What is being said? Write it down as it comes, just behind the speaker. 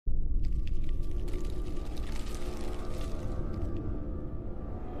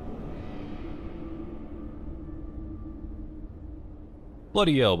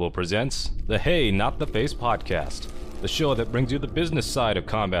Bloody Elbow presents the Hey Not the Face podcast, the show that brings you the business side of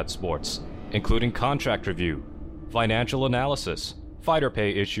combat sports, including contract review, financial analysis, fighter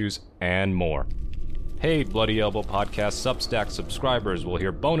pay issues, and more. Hey Bloody Elbow podcast Substack subscribers will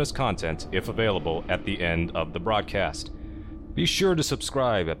hear bonus content if available at the end of the broadcast. Be sure to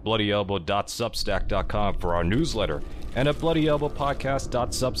subscribe at bloodyelbow.substack.com for our newsletter and at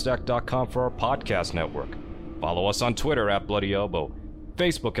bloodyelbowpodcast.substack.com for our podcast network. Follow us on Twitter at Bloody Elbow,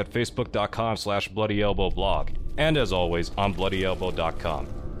 Facebook at facebook.com/bloodyelbowblog, and as always on bloodyelbow.com.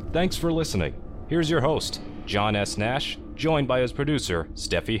 Thanks for listening. Here's your host, John S. Nash, joined by his producer,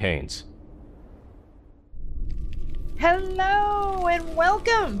 Steffi Haynes. Hello and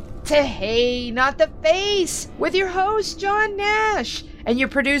welcome to Hey Not the Face with your host, John Nash, and your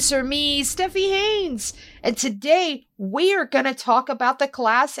producer, me, Steffi Haynes. And today we are going to talk about the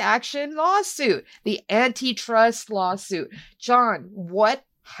class action lawsuit, the antitrust lawsuit. John, what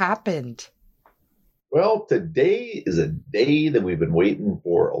happened? Well, today is a day that we've been waiting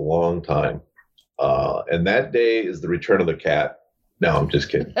for a long time. And that day is the return of the cat. No, I'm just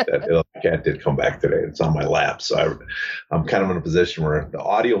kidding. That cat did come back today. It's on my lap. So I'm kind of in a position where the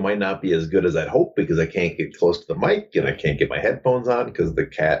audio might not be as good as I'd hope because I can't get close to the mic and I can't get my headphones on because the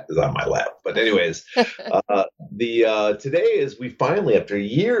cat is on my lap. But anyways, today is we finally, after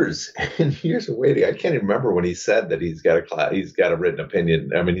years and years of waiting, I can't even remember when he said that he's got a written opinion.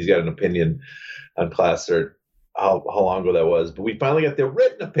 I mean, he's got an opinion on class cert. How long ago that was. But we finally got the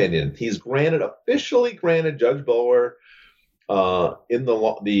written opinion. He's officially granted Judge Bower in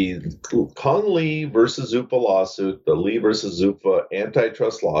the Kung Lee versus Zuffa lawsuit, the Lee versus Zuffa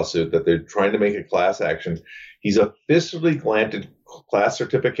antitrust lawsuit that they're trying to make a class action. He's officially granted class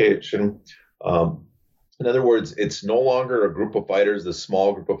certification. In other words, it's no longer a group of fighters, the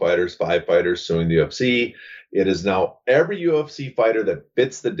small group of fighters, 5 fighters suing the UFC. It is now every UFC fighter that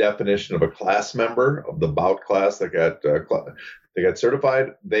fits the definition of a class member of the bout class that got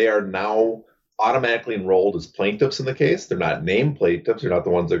certified. They are now automatically enrolled as plaintiffs in the case. They're not named plaintiffs. They're not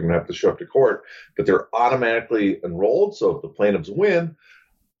the ones that are going to have to show up to court, but they're automatically enrolled. So if the plaintiffs win,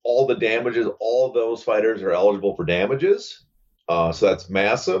 all the damages, all of those fighters are eligible for damages. So that's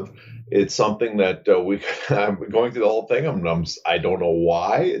massive. It's something that I'm going through the whole thing. I don't know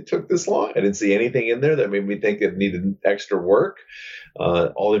why it took this long. I didn't see anything in there that made me think it needed extra work.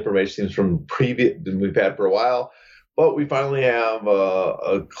 All the information seems from previous we've had for a while. But we finally have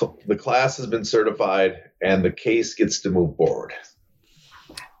the class has been certified and the case gets to move forward.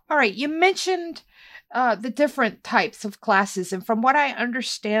 All right. You mentioned the different types of classes. And from what I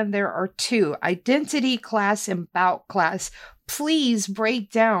understand, there are 2, identity class and bout class. Please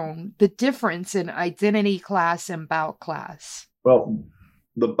break down the difference in identity class and bout class. Well,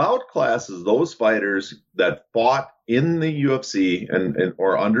 the bout class is those fighters that fought in the UFC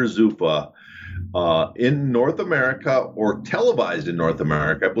or under Zuffa in North America or televised in North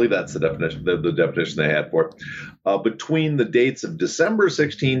America. I believe that's the definition, the definition they had for it, between the dates of December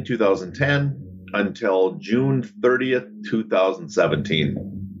 16, 2010 until June 30th, 2017.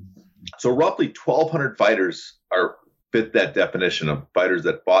 So roughly 1,200 fighters fit that definition of fighters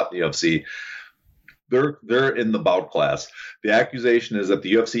that fought in the UFC. They're in the bout class. The accusation is that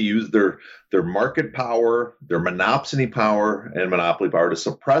the UFC used their market power, their monopsony power, and monopoly power to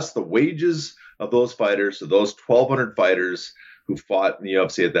suppress the wages of those fighters. So those 1,200 fighters who fought in the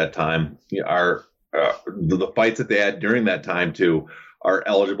UFC at that time are the fights that they had during that time too are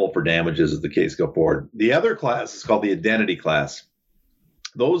eligible for damages as the case go forward. The other class is called the identity class.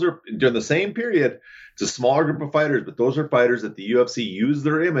 Those are during the same period. It's a smaller group of fighters, but those are fighters that the UFC used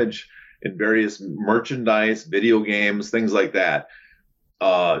their image in various merchandise, video games, things like that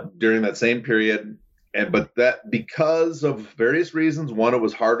during that same period. But that because of various reasons, one, it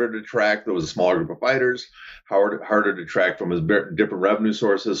was harder to track. There was a smaller group of fighters, harder to track from his different revenue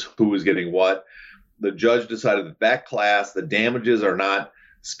sources, who was getting what. The judge decided that class, the damages are not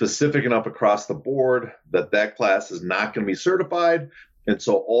specific enough across the board, that class is not going to be certified. And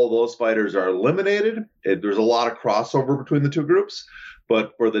so all those fighters are eliminated. There's a lot of crossover between the two groups.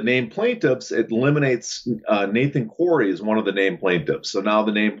 But for the named plaintiffs, it eliminates Nathan Quarry as one of the named plaintiffs. So now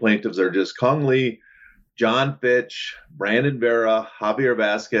the named plaintiffs are just Kung Lee, John Fitch, Brandon Vera, Javier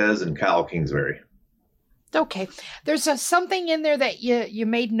Vasquez, and Kyle Kingsbury. Okay. There's something in there that you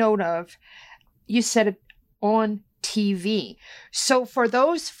made note of. You said it on TV. So for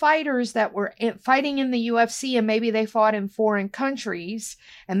those fighters that were fighting in the UFC and maybe they fought in foreign countries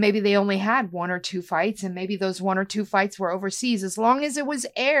and maybe they only had 1 or 2 fights and maybe those 1 or 2 fights were overseas, as long as it was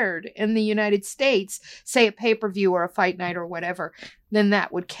aired in the United States, say a pay-per-view or a fight night or whatever, then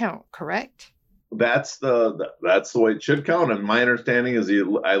that would count, correct? That's the way it should count. And my understanding is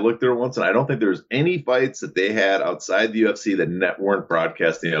I looked there once, and I don't think there's any fights that they had outside the UFC that weren't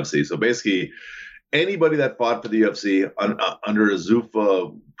broadcast in the UFC. So basically, anybody that fought for the UFC under a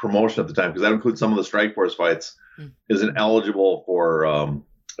Zuffa promotion at the time, because that includes some of the Strikeforce fights, is eligible for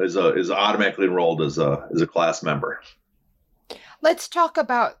is automatically enrolled as a class member. Let's talk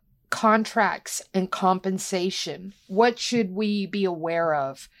about contracts and compensation. What should we be aware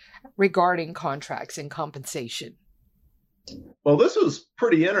of regarding contracts and compensation? Well, this was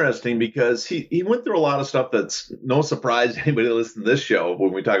pretty interesting because he went through a lot of stuff that's no surprise to anybody that listens to this show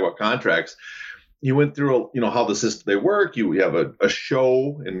when we talk about contracts. He went through, how the system they work. You have a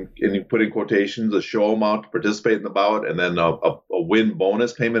show, and you put in quotations, a show amount to participate in the bout, and then a win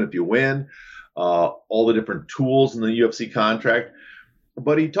bonus payment if you win, all the different tools in the UFC contract.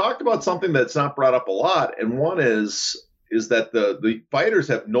 But he talked about something that's not brought up a lot, and one is that the fighters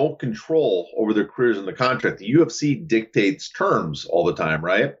have no control over their careers in the contract. The UFC dictates terms all the time,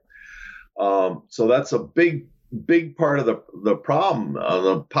 right? So that's a big part of the problem,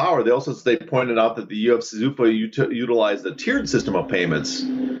 the power. They pointed out that the UFC Zuffa utilized a tiered system of payments,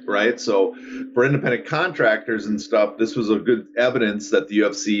 right? So for independent contractors and stuff, this was a good evidence that the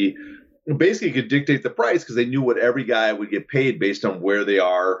UFC basically could dictate the price because they knew what every guy would get paid based on where they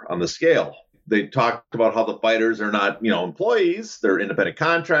are on the scale. They talked about how the fighters are not, employees; they're independent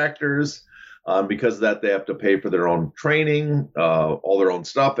contractors. Because of that, they have to pay for their own training, all their own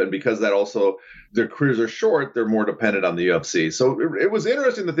stuff. And because that also their careers are short, they're more dependent on the UFC. So it was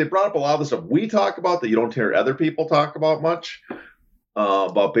interesting that they brought up a lot of the stuff we talk about that you don't hear other people talk about much,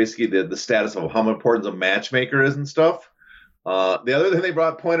 about basically the status of how important a matchmaker is and stuff. The other thing they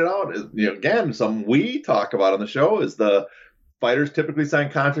pointed out is, again, something we talk about on the show is the fighters typically sign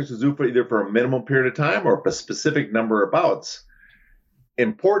contracts with Zuffa either for a minimum period of time or a specific number of bouts.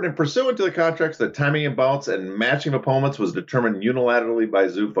 Important and pursuant to the contracts, the timing of bouts and matching opponents was determined unilaterally by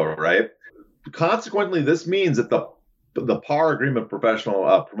Zuffa, right? Consequently, this means that the PAR agreement,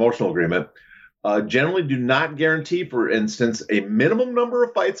 promotional agreement, generally do not guarantee, for instance, a minimum number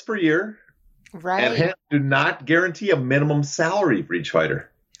of fights per year, right? And hence do not guarantee a minimum salary for each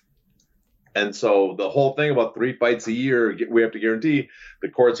fighter. And so the whole thing about 3 fights a year we have to guarantee, the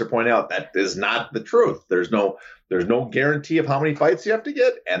courts are pointing out that is not the truth. There's no guarantee of how many fights you have to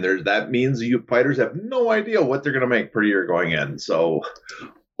get, and that means you fighters have no idea what they're going to make per year going in. So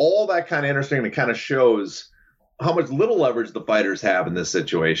all that kind of interesting, and it kind of shows how much little leverage the fighters have in this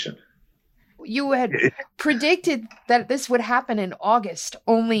situation. You had predicted that this would happen in August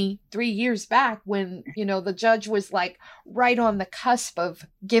only 3 years back when, the judge was like right on the cusp of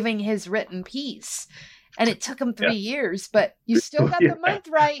giving his written piece. And it took him 3 years, but you still got the month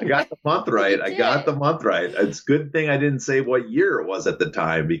right. I got the month right. It's a good thing I didn't say what year it was at the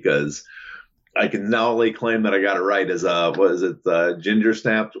time, because I can now lay claim that I got it right as Ginger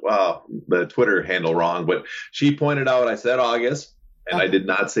snapped the Twitter handle wrong. But she pointed out I said August. And I did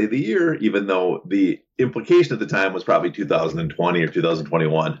not say the year, even though the implication at the time was probably 2020 or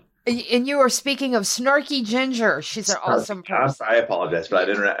 2021. And you are speaking of Snarky Ginger. She's an awesome person. I apologize for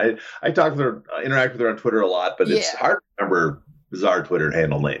that. I talk with her, interact with her on Twitter a lot, but it's hard to remember bizarre Twitter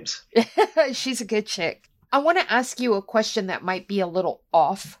handle names. She's a good chick. I want to ask you a question that might be a little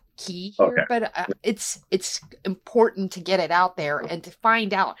off key here, but it's important to get it out there and to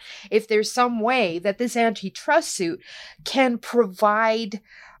find out if there's some way that this antitrust suit can provide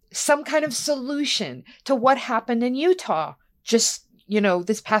some kind of solution to what happened in Utah just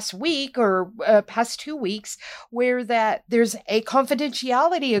this past week or past 2 weeks, where that there's a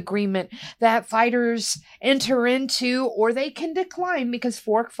confidentiality agreement that fighters enter into, or they can decline, because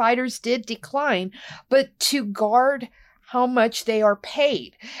 4 fighters did decline, but to guard how much they are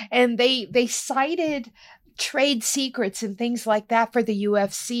paid. And they cited trade secrets and things like that for the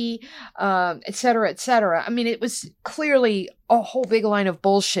UFC, et cetera, et cetera. I mean, it was clearly a whole big line of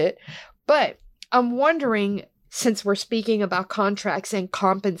bullshit. But I'm wondering, since we're speaking about contracts and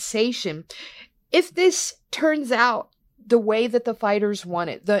compensation, if this turns out the way that the fighters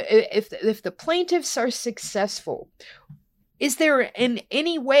want it, if the plaintiffs are successful, is there in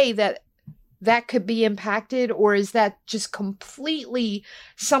any way that could be impacted, or is that just completely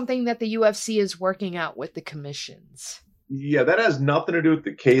something that the UFC is working out with the commissions? Yeah, that has nothing to do with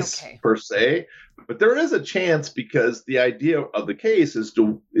the case per se, but there is a chance, because the idea of the case is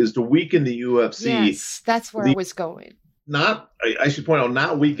to weaken the UFC. Yes, that's where I was going. I should point out,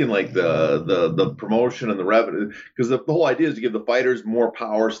 not weaken like the promotion and the revenue, because the whole idea is to give the fighters more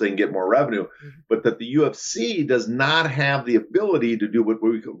power so they can get more revenue, but that the UFC does not have the ability to do what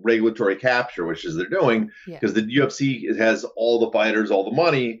we call regulatory capture, which is they're doing, because the UFC has all the fighters, all the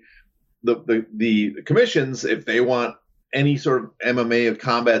money, the commissions, if they want any sort of MMA or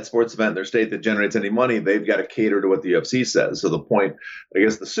combat sports event in their state that generates any money, they've got to cater to what the UFC says. So the point, I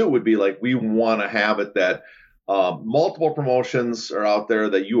guess, the suit would be like, we want to have it that multiple promotions are out there,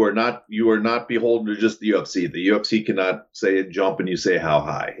 that you are not beholden to just the UFC. The UFC cannot say a jump and you say how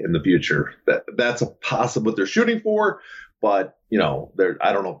high in the future. That's a possible what they're shooting for, but I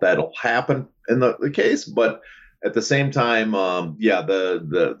don't know if that'll happen in the case, but at the same time,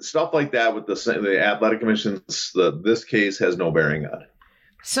 the stuff like that with the athletic commissions, this case has no bearing on it.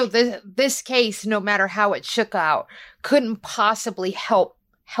 So this case, no matter how it shook out, couldn't possibly help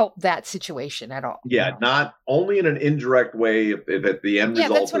that situation at all. Yeah, not only in an indirect way. If at the end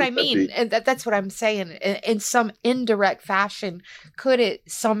result, that's what I mean, and that's what I'm saying. In some indirect fashion, could it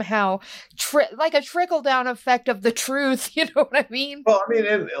somehow like a trickle down effect of the truth? You know what I mean? Well, I mean,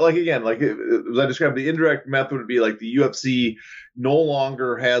 and as I described, the indirect method would be like the UFC no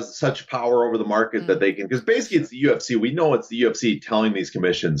longer has such power over the market that they can, because basically it's the UFC. We know it's the UFC telling these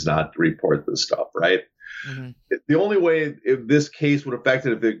commissions not to report this stuff, right? Mm-hmm. The only way if this case would affect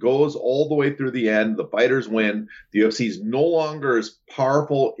it, if it goes all the way through the end, the fighters win, the UFC is no longer as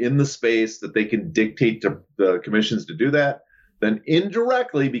powerful in the space that they can dictate to the commissions to do that, then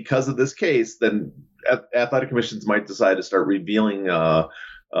indirectly, because of this case, then athletic commissions might decide to start revealing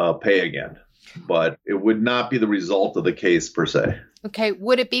pay again. But it would not be the result of the case per se. Okay.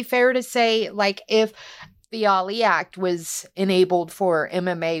 Would it be fair to say, like, if the Ali Act was enabled for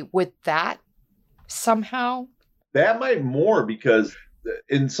MMA, would that somehow? That might more, because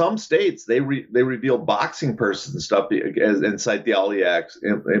in some states they reveal boxing purses and stuff and cite the Ali Act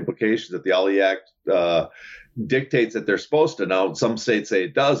implications that the Ali Act dictates that they're supposed to. Now, some states say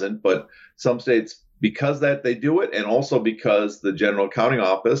it doesn't, but some states, because that they do it, and also because the General Accounting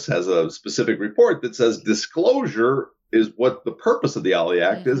Office has a specific report that says disclosure is what the purpose of the Ali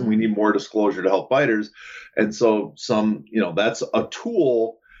Act is, and we need more disclosure to help fighters. And so that's a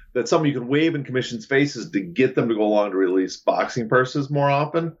tool that some you can wave in commissions' faces to get them to go along to release boxing purses more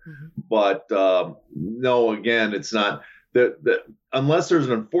often. Mm-hmm. But no, again, it's not unless there's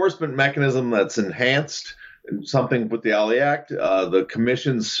an enforcement mechanism that's enhanced, something with the Ali Act, the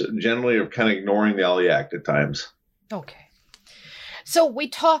commissions generally are kind of ignoring the Ali Act at times. Okay. So we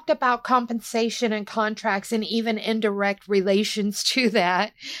talked about compensation and contracts and even indirect relations to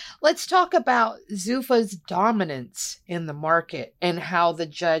that. Let's talk about Zuffa's dominance in the market and how the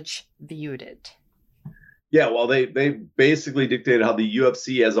judge viewed it. Yeah, well, they basically dictated how the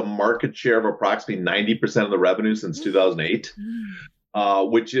UFC has a market share of approximately 90% of the revenue since 2008.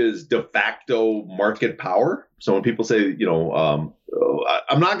 Which is de facto market power. So when people say,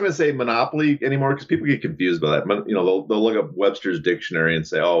 I'm not going to say monopoly anymore because people get confused by that. They'll look up Webster's dictionary and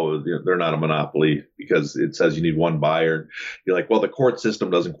say, they're not a monopoly because it says you need one buyer. You're like, well, the court system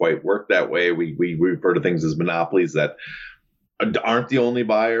doesn't quite work that way. We refer to things as monopolies that aren't the only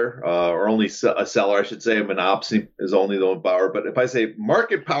buyer or only a seller, I should say. A monopoly is only the one buyer. But if I say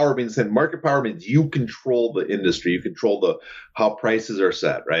market power means you control the industry, you control how prices are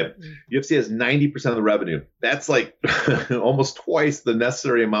set, right? Mm-hmm. UFC has 90% of the revenue. That's like almost twice the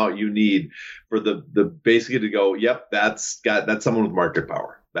necessary amount you need for the basically to go, yep, that's someone with market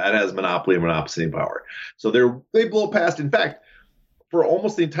power. That has monopoly and monopoly power. So they blow past. In fact, for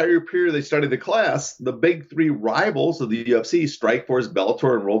almost the entire period they studied the class, the big three rivals of the UFC, Strikeforce,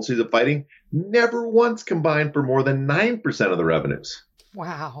 Bellator, and World Series of Fighting, never once combined for more than 9% of the revenues.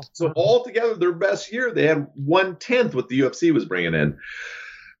 Wow. So altogether, their best year, they had 1/10 what the UFC was bringing in.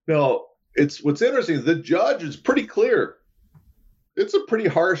 Now, what's interesting is the judge is pretty clear. It's a pretty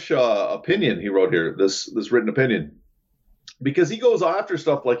harsh opinion he wrote here, this written opinion, because he goes after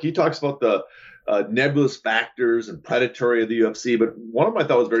stuff like he talks about the nebulous factors and predatory of the UFC. But one of them I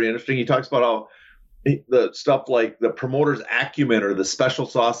thought was very interesting. He talks about how the stuff like the promoter's acumen or the special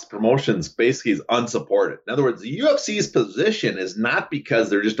sauce promotions basically is unsupported. In other words, the UFC's position is not because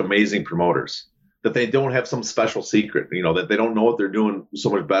they're just amazing promoters, that they don't have some special secret, that they don't know what they're doing so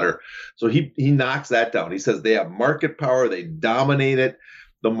much better. So he knocks that down. He says they have market power. They dominated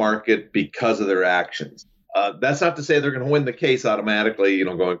the market because of their actions. That's not to say they're going to win the case automatically,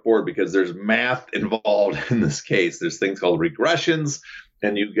 going forward, because there's math involved in this case. There's things called regressions,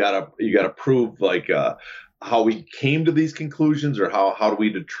 and you gotta prove like how we came to these conclusions, or how do we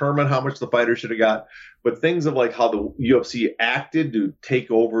determine how much the fighter should have got. But things of like how the UFC acted to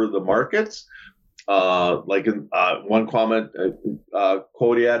take over the markets, Like in one comment,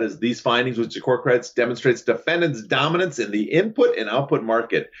 quote he had is, these findings, which the court credits, demonstrates defendants' dominance in the input and output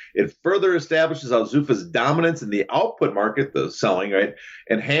market. It further establishes how Zuffa's dominance in the output market, the selling, right,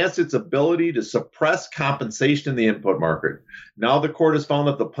 enhanced its ability to suppress compensation in the input market. Now the court has found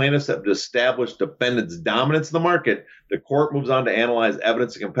that the plaintiffs have established defendants' dominance in the market. The court moves on to analyze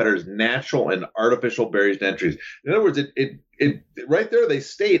evidence of competitors' natural and artificial barriers to entries. In other words, it right there they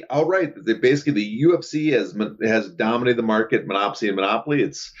state outright that basically the UFC has dominated the market, monopoly.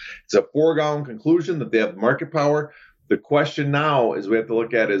 It's a foregone conclusion that they have market power. The question now is we have to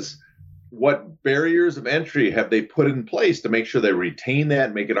look at is what barriers of entry have they put in place to make sure they retain that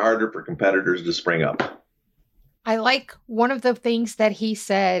and make it harder for competitors to spring up. I like one of the things that he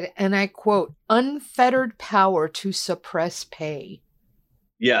said, and I quote, unfettered power to suppress pay.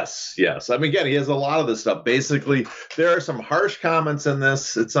 Yes. I mean, again, he has a lot of this stuff. Basically, there are some harsh comments in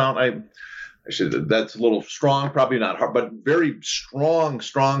this. That's a little strong, probably not hard, but very strong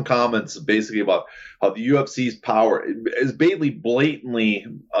comments basically about how the UFC's power is blatantly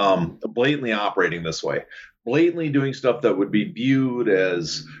operating this way, blatantly doing stuff that would be viewed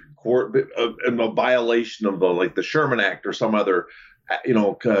as a violation of the Sherman Act or some other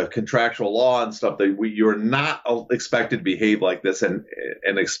contractual law and stuff that you're not expected to behave like this, and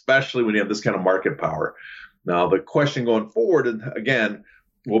especially when you have this kind of market power. Now the question going forward, and again,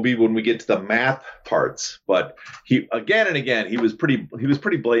 will be when we get to the math parts. But he again and again he was pretty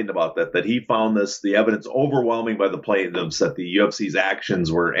blatant about that he found the evidence overwhelming by the plaintiffs that the UFC's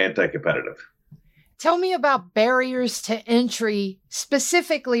actions were anti-competitive. Tell me about barriers to entry,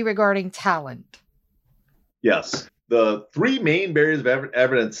 specifically regarding talent. Yes. The three main barriers of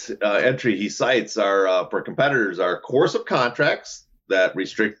evidence entry he cites are for competitors are coercive contracts that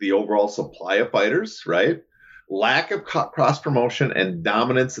restrict the overall supply of fighters, right? Lack of cross promotion and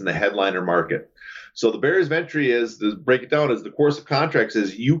dominance in the headliner market. So the barriers of entry is, to break it down, is the coercive contracts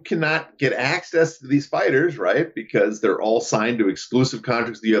is you cannot get access to these fighters, right? Because they're all signed to exclusive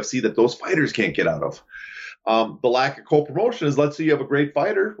contracts with the UFC that those fighters can't get out of. The lack of co-promotion is, let's say you have a great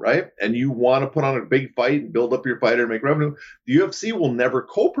fighter, right? And you want to put on a big fight and build up your fighter and make revenue. The UFC will never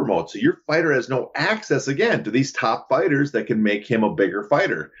co-promote. So your fighter has no access, again, to these top fighters that can make him a bigger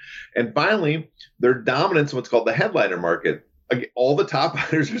fighter. And finally, their dominance in what's called the headliner market. All the top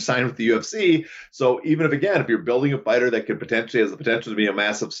fighters are signed with the UFC. So even if you're building a fighter that has the potential to be a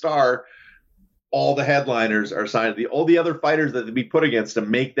massive star, all the headliners are signed. All the other fighters that be put against to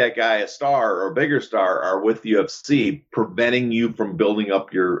make that guy a star or a bigger star are with the UFC, preventing you from building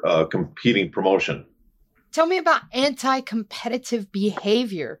up your competing promotion. Tell me about anti-competitive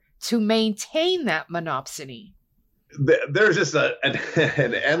behavior to maintain that monopsony. There's just an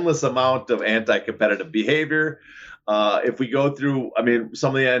endless amount of anti-competitive behavior. If we go through,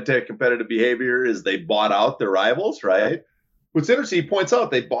 some of the anti-competitive behavior is they bought out their rivals, right? What's interesting, he points out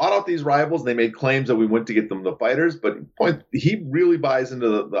they bought out these rivals and they made claims that we went to get them the fighters, but he really buys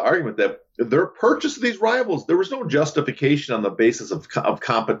into the argument that their purchase of these rivals, there was no justification on the basis of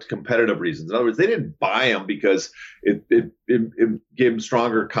competitive reasons. In other words, they didn't buy them because it gave them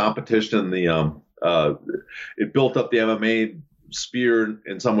stronger competition in it built up the MMA sphere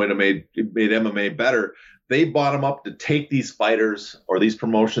in some way to made MMA better. They bought them up to take these fighters or these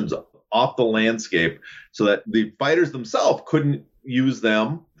promotions off the landscape so that the fighters themselves couldn't use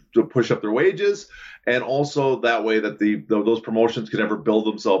them to push up their wages, and also that way that those promotions could never build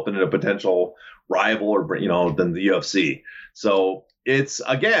themselves into a potential rival or than the UFC. So it's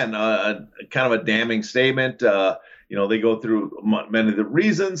again kind of a damning statement. They go through many of the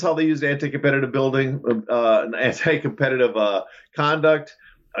reasons how they used anti-competitive anti-competitive conduct.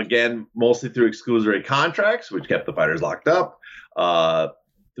 Again, mostly through exclusory contracts, which kept the fighters locked up. They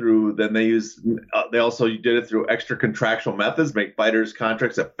also did it through extra contractual methods, make fighters'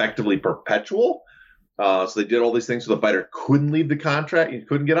 contracts effectively perpetual. So they did all these things so the fighter couldn't leave the contract, he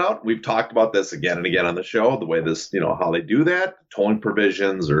couldn't get out. We've talked about this again and again on the show, the way how they do that, tolling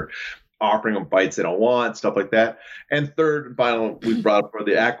provisions or offering them fights they don't want, stuff like that. And third and final, we brought up for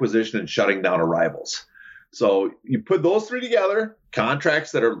the acquisition and shutting down of rivals. So you put those three together,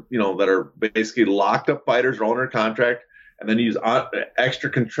 contracts that are basically locked up fighters are under contract, and then use extra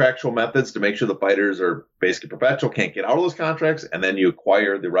contractual methods to make sure the fighters are basically perpetual, can't get out of those contracts, and then you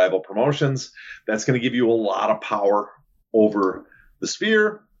acquire the rival promotions. That's going to give you a lot of power over the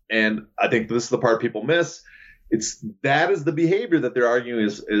sphere. And I think this is the part people miss. That is the behavior that they're arguing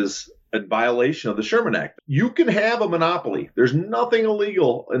is a violation of the Sherman Act. You can have a monopoly. There's nothing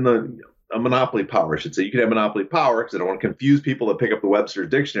illegal in a monopoly power, I should say. You can have monopoly power, because I don't want to confuse people that pick up the Webster's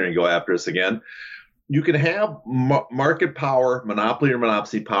dictionary and go after us again. You can have market power, monopoly or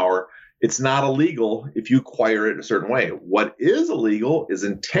monopsony power It's not illegal if you acquire it a certain way. What is illegal is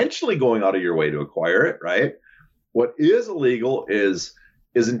intentionally going out of your way to acquire it, right? What is illegal is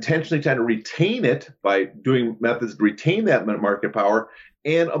intentionally trying to retain it by doing methods to retain that market power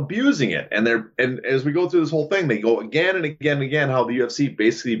and abusing it. And as we go through this whole thing, they go again and again and again how the UFC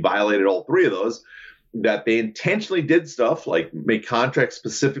basically violated all three of those, that they intentionally did stuff like make contracts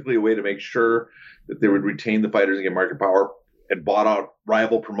specifically a way to make sure that they would retain the fighters and get market power, and bought out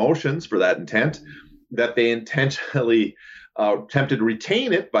rival promotions for that intent, that they intentionally attempted to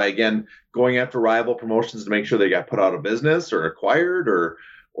retain it by, again, going after rival promotions to make sure they got put out of business or acquired, or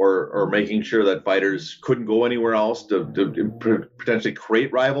making sure that fighters couldn't go anywhere else to potentially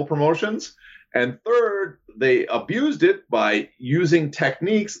create rival promotions. And third, they abused it by using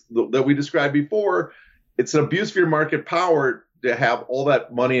techniques that we described before. It's an abuse of your market power to have all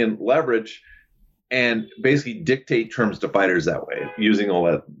that money and leverage and basically dictate terms to fighters that way, using all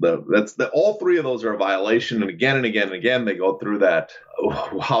that. All three of those are a violation. And again and again and again, they go through that,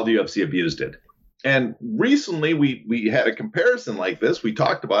 how the UFC abused it. And recently we had a comparison like this. We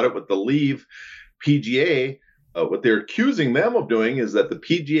talked about it with the Leave PGA. What they're accusing them of doing is that the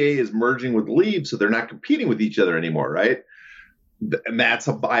PGA is merging with Leave, so they're not competing with each other anymore, right? And that's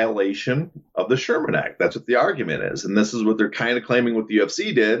a violation of the Sherman Act. That's what the argument is. And this is what they're kind of claiming what the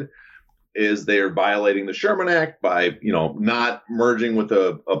UFC did, is they are violating the Sherman Act by, not merging with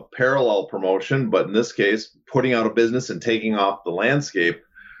a parallel promotion, but in this case, putting out of business and taking off the landscape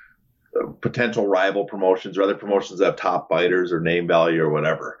potential rival promotions or other promotions that have top fighters or name value or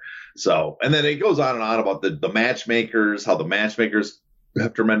whatever. So, and then it goes on and on about the matchmakers, how the matchmakers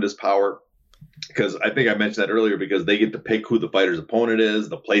have tremendous power. Because I think I mentioned that earlier, because they get to pick who the fighter's opponent is,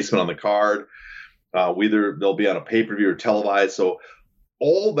 the placement on the card, whether they'll be on a pay-per-view or televised. So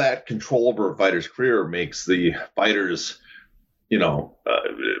all that control over a fighter's career makes the fighters,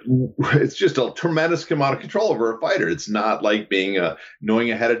 it's just a tremendous amount of control over a fighter. It's not like being knowing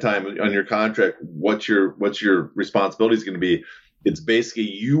ahead of time on your contract what your responsibility is going to be. It's basically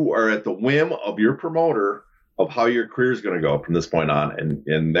you are at the whim of your promoter of how your career is going to go from this point on,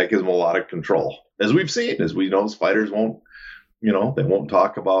 and that gives them a lot of control. As we've seen, as we know, fighters won't, they won't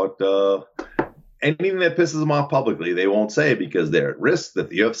talk about anything that pisses them off publicly. They won't say, because they're at risk that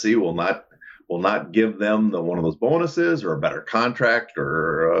the UFC will not give them one of those bonuses or a better contract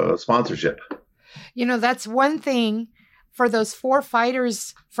or a sponsorship. That's one thing for those 4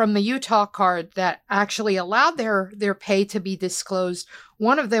 fighters from the Utah card that actually allowed their pay to be disclosed.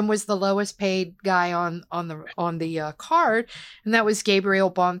 One of them was the lowest paid guy on the card, and that was Gabriel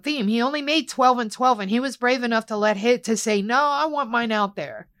Bonfim. He only made 12 and 12, and he was brave enough to say, no, I want mine out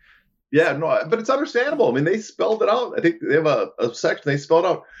there. Yeah, no, but it's understandable. I mean, they spelled it out. I think they have a section they spelled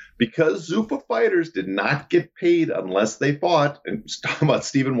out, because Zuffa fighters did not get paid unless they fought. And talking about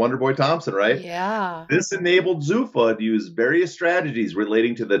Stephen Wonderboy Thompson, right? Yeah. This enabled Zuffa to use various strategies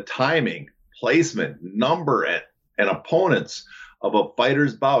relating to the timing, placement, number, and opponents of a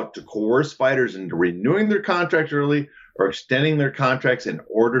fighter's bout to coerce fighters into renewing their contract early or extending their contracts in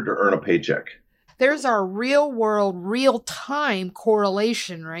order to earn a paycheck. There's our real world, real time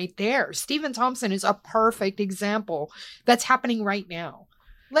correlation right there. Stephen Thompson is a perfect example that's happening right now.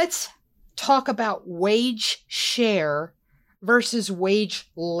 Let's talk about wage share versus wage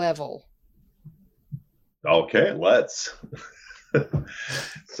level. Okay, let's.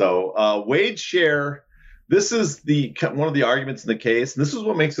 So wage share, this is one of the arguments in the case. And this is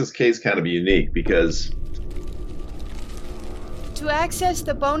what makes this case kind of unique, because to access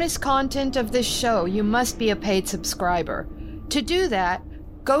the bonus content of this show, you must be a paid subscriber. To do that,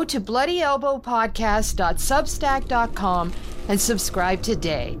 go to bloodyelbowpodcast.substack.com and subscribe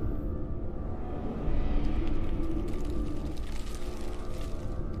today.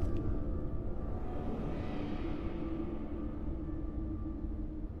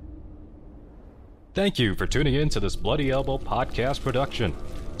 Thank you for tuning in to this Bloody Elbow podcast production.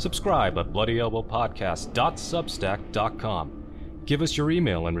 Subscribe at bloodyelbowpodcast.substack.com. Give us your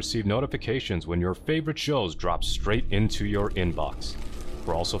email and receive notifications when your favorite shows drop straight into your inbox.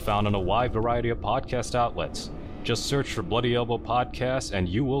 We're also found on a wide variety of podcast outlets. Just search for Bloody Elbow Podcast and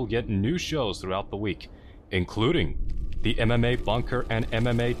you will get new shows throughout the week, including the MMA Bunker and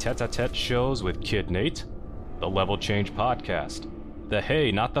MMA Tete-a-Tete shows with Kid Nate, the Level Change Podcast, the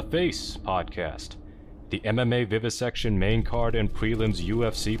Hey Not the Face Podcast, the MMA Vivisection main card and prelims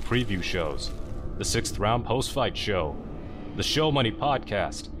UFC preview shows, the 6th Round Post-Fight Show, the Show Money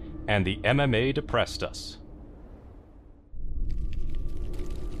Podcast, and the MMA Depressed Us.